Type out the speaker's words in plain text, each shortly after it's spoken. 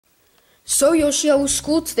So Yoshi, how was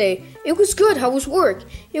school today? It was good. How was work?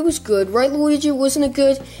 It was good, right, Luigi? Wasn't it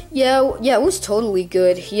good? Yeah, it was totally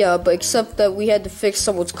good. Yeah, but except that we had to fix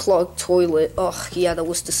someone's clogged toilet. Ugh, yeah, that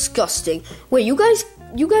was disgusting. Wait, you guys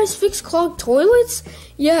fix clogged toilets?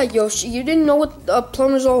 Yeah, Yoshi, you didn't know what a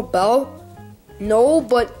plumber's all about? No,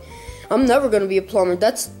 but I'm never gonna be a plumber.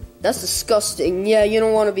 That's disgusting. Yeah, you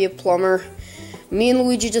don't want to be a plumber. Me and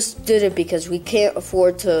Luigi just did it because we can't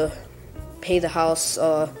afford to pay the house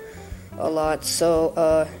a lot.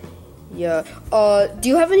 So yeah. Do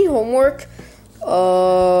you have any homework?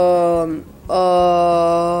 Tell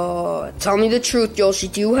me the truth, Yoshi.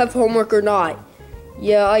 Do you have homework or not?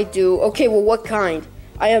 Yeah, I do. Okay, well, what kind?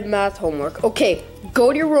 I have math homework. Okay,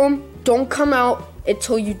 go to your room. Don't come out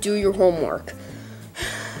until you do your homework.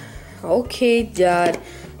 Okay, Dad.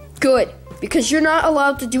 Good. Because you're not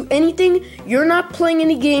allowed to do anything, you're not playing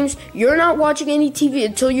any games, you're not watching any TV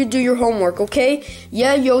until you do your homework, okay?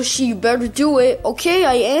 Yeah, Yoshi, you better do it. Okay,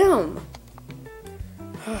 I am.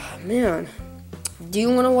 Oh, man. Do you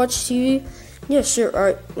want to watch TV? Yeah, sure.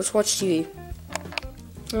 Alright, let's watch TV.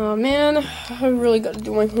 Oh, man. I really got to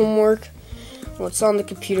do my homework. Well, it's on the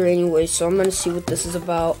computer anyway, so I'm going to see what this is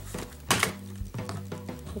about.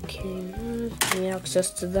 Okay, give me access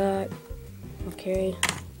to that. Okay.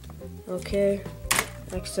 Okay,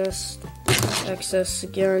 access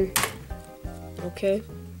again. Okay,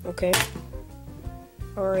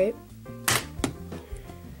 alright.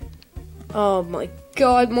 Oh my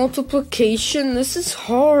god, multiplication, this is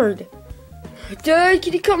hard. Dad,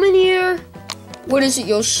 can you come in here? What is it,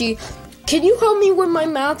 Yoshi? Can you help me with my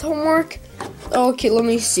math homework? Okay, let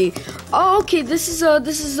me see. Oh, okay, this is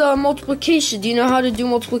multiplication. Do you know how to do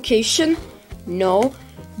multiplication? No.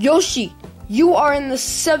 Yoshi, you are in the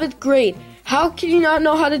 7th grade. How can you not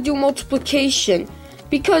know how to do multiplication?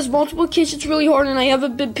 Because multiplication is really hard and I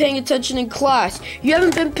haven't been paying attention in class. You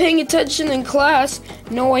haven't been paying attention in class?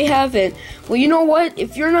 No, I haven't. Well, you know what?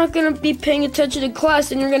 If you're not going to be paying attention in class,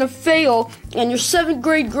 then you're going to fail, and your 7th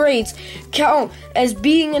grade grades count as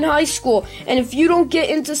being in high school. And if you don't get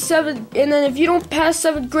into 7th, and then if you don't pass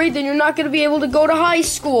 7th grade, then you're not going to be able to go to high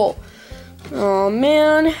school. Oh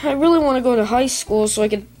man, I really want to go to high school so I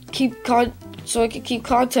can keep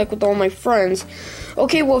contact with all my friends.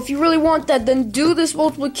 Okay, well, if you really want that, then do this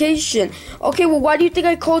multiplication. Okay, well, why do you think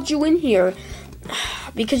I called you in here?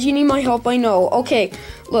 Because you need my help, I know. Okay,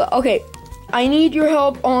 look, okay, I need your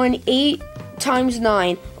help on 8 times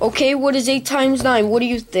 9. Okay, what is 8 times 9? What do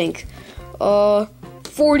you think?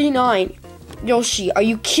 49. Yoshi, are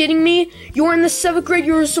you kidding me? You're in the 7th grade.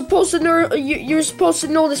 You're supposed to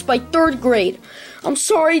know this by 3rd grade. I'm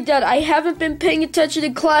sorry, Dad. I haven't been paying attention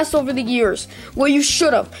in class over the years. Well, you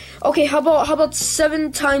should have. Okay, how about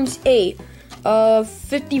 7 times 8?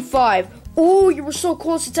 55. Oh, you were so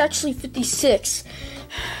close. It's actually 56.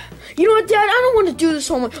 You know what, Dad? I don't want to do this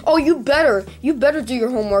homework. Oh, you better. You better do your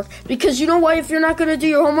homework. Because you know what? If you're not going to do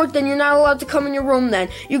your homework, then you're not allowed to come in your room then.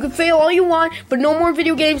 You can fail all you want, but no more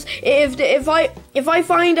video games. If I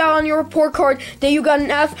find out on your report card that you got an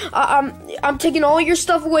F, I'm taking all your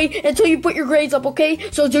stuff away until you put your grades up, okay?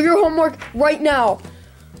 So do your homework right now.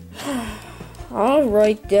 All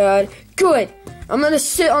right, Dad. Good. I'm going to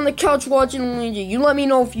sit on the couch watching Luigi. You let me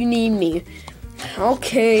know if you need me.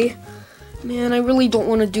 Okay. Man, I really don't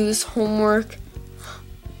want to do this homework.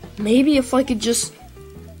 Maybe if I could just...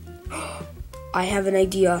 I have an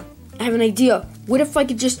idea. What if I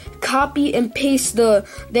could just copy and paste the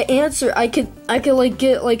answer? I could like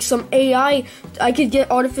get like some AI. I could get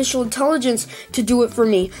artificial intelligence to do it for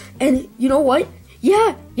me. And you know what?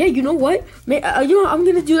 Yeah, you know what? I'm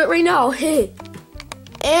gonna do that right now. Hey.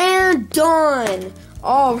 And done.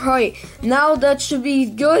 All right. Now that should be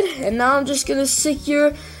good. And now I'm just gonna sit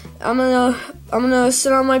here. I'm gonna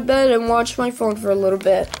sit on my bed and watch my phone for a little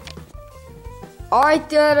bit. Alright,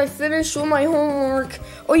 Dad, I finished with my homework.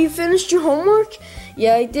 Oh, you finished your homework?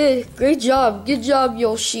 Yeah, I did. Great job. Good job,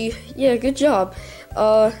 Yoshi. Yeah, good job.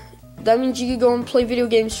 That means you can go and play video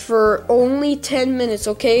games for only 10 minutes,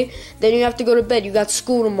 okay? Then you have to go to bed. You got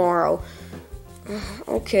school tomorrow.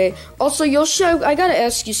 Okay. Also, Yoshi, I gotta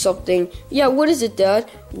ask you something. Yeah, what is it, Dad?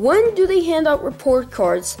 When do they hand out report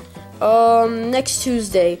cards? Next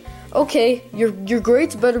Tuesday. Okay, your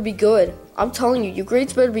grades better be good. I'm telling you, your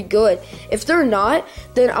grades better be good. If they're not,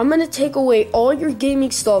 then I'm gonna take away all your gaming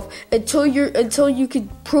stuff until you can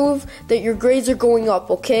prove that your grades are going up,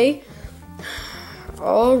 okay?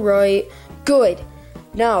 Alright, good.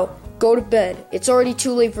 Now, go to bed. It's already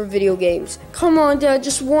too late for video games. Come on, Dad,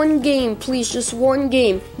 just one game, please, just one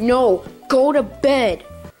game. No, go to bed.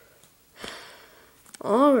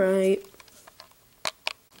 Alright.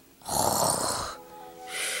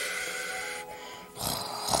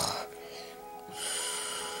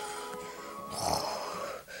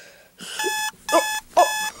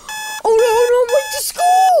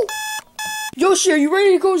 Yoshi, are you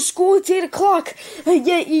ready to go to school? It's 8 o'clock.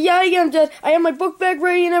 Yeah, I am, Dad. I have my book bag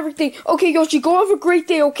ready and everything. Okay, Yoshi, go have a great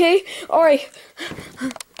day, okay? Alright.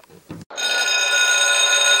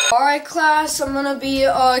 Alright, class, I'm gonna be,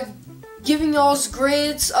 giving y'all's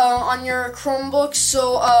grades, on your Chromebooks,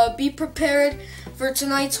 so, be prepared for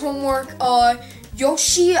tonight's homework.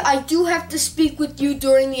 Yoshi, I do have to speak with you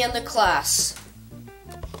during the end of class.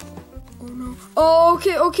 Oh, no. Oh,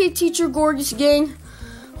 okay, Teacher Gorgeous Gang.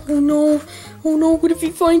 Oh no, what if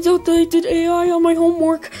he finds out that I did AI on my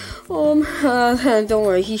homework? Don't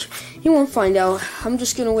worry, he won't find out. I'm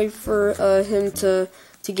just gonna wait for him to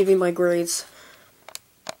give me my grades.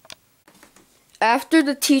 After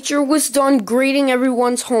the teacher was done grading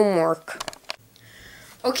everyone's homework.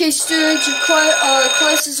 Okay, students, your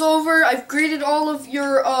class is over. I've graded all of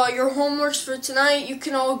your homeworks for tonight. You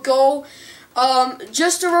can all go.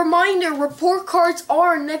 Just a reminder, report cards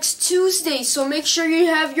are next Tuesday, so make sure you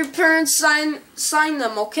have your parents sign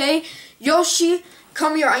them, okay? Yoshi,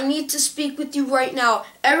 come here. I need to speak with you right now.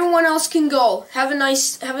 Everyone else can go. Have a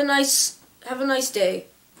nice day.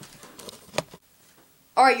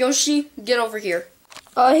 Alright, Yoshi, get over here.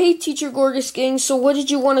 Hey, Teacher Gorgeous Gang, so what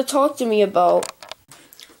did you want to talk to me about?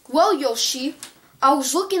 Well, Yoshi, I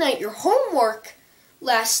was looking at your homework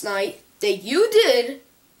last night that you did,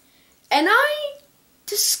 and I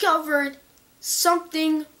discovered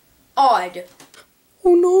something odd.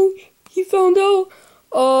 Oh no, he found out.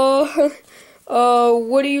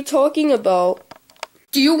 What are you talking about?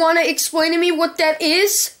 Do you want to explain to me what that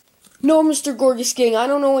is? No, Mr. Gorgeous Gang, I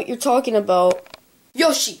don't know what you're talking about.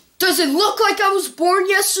 Yoshi, does it look like I was born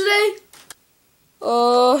yesterday?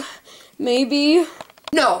 Maybe.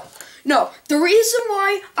 No. The reason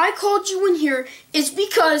why I called you in here is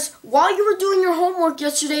because while you were doing your homework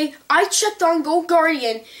yesterday, I checked on Go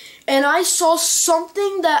Guardian and I saw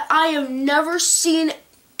something that I have never seen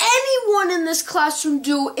anyone in this classroom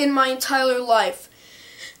do in my entire life.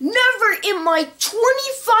 Never in my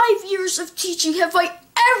 25 years of teaching have I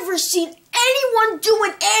ever seen anyone do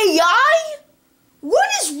an AI. What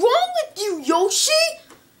is wrong with you, Yoshi?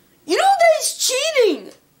 You know that is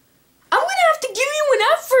cheating. I'm gonna have to give you an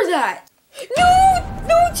F for that.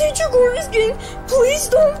 No, Teacher Gorgeous Gang, please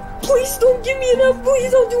don't give me an F.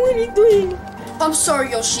 Please don't do anything. I'm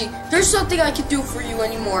sorry, Yoshi. There's nothing I can do for you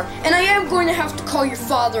anymore, and I am going to have to call your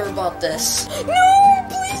father about this. No,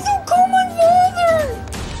 please don't call my father.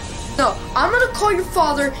 No, I'm gonna call your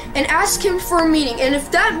father and ask him for a meeting, and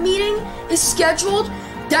if that meeting is scheduled,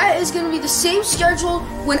 that is gonna be the same schedule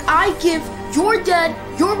when I give your dad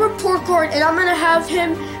your report card, and I'm gonna have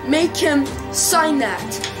him make him sign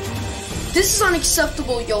that. This is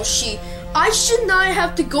unacceptable, Yoshi. I should not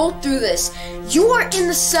have to go through this. You are in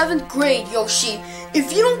the 7th grade, Yoshi.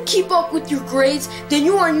 If you don't keep up with your grades, then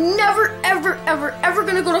you are never, ever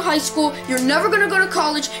gonna go to high school. You're never gonna go to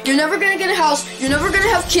college. You're never gonna get a house. You're never gonna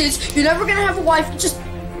have kids. You're never gonna have a wife.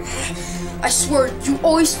 I swear,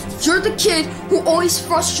 you're the kid who always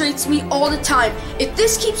frustrates me all the time. If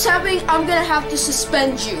this keeps happening, I'm gonna have to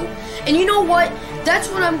suspend you. And you know what? That's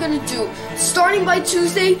what I'm gonna do. Starting by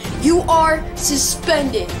Tuesday, you are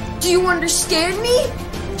suspended. Do you understand me?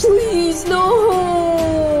 Please,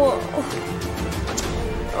 no.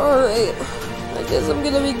 Alright, I guess I'm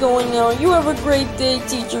gonna be going now. You have a great day,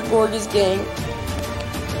 Teacher Gorgeous Gang.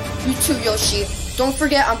 You too, Yoshi. Don't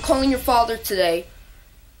forget, I'm calling your father today.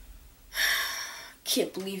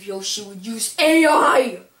 Can't believe Yoshi would use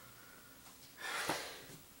AI!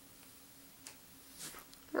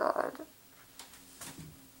 God.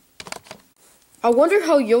 I wonder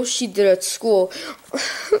how Yoshi did at school.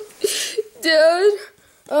 Dad?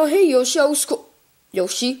 Hey Yoshi, I was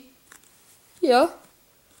Yoshi? Yeah?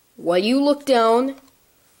 Why do you look down?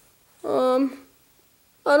 I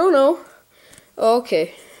don't know.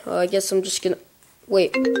 Okay, I guess I'm just gonna...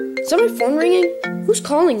 Wait, is that my phone ringing? Who's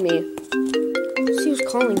calling me? Let's see who's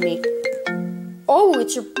calling me. Oh,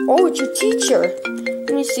 it's your teacher.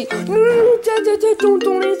 Let me see. No, Dad,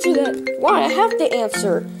 don't answer that. Why? I have to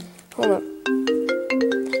answer. Hold on.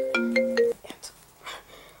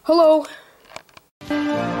 Hello?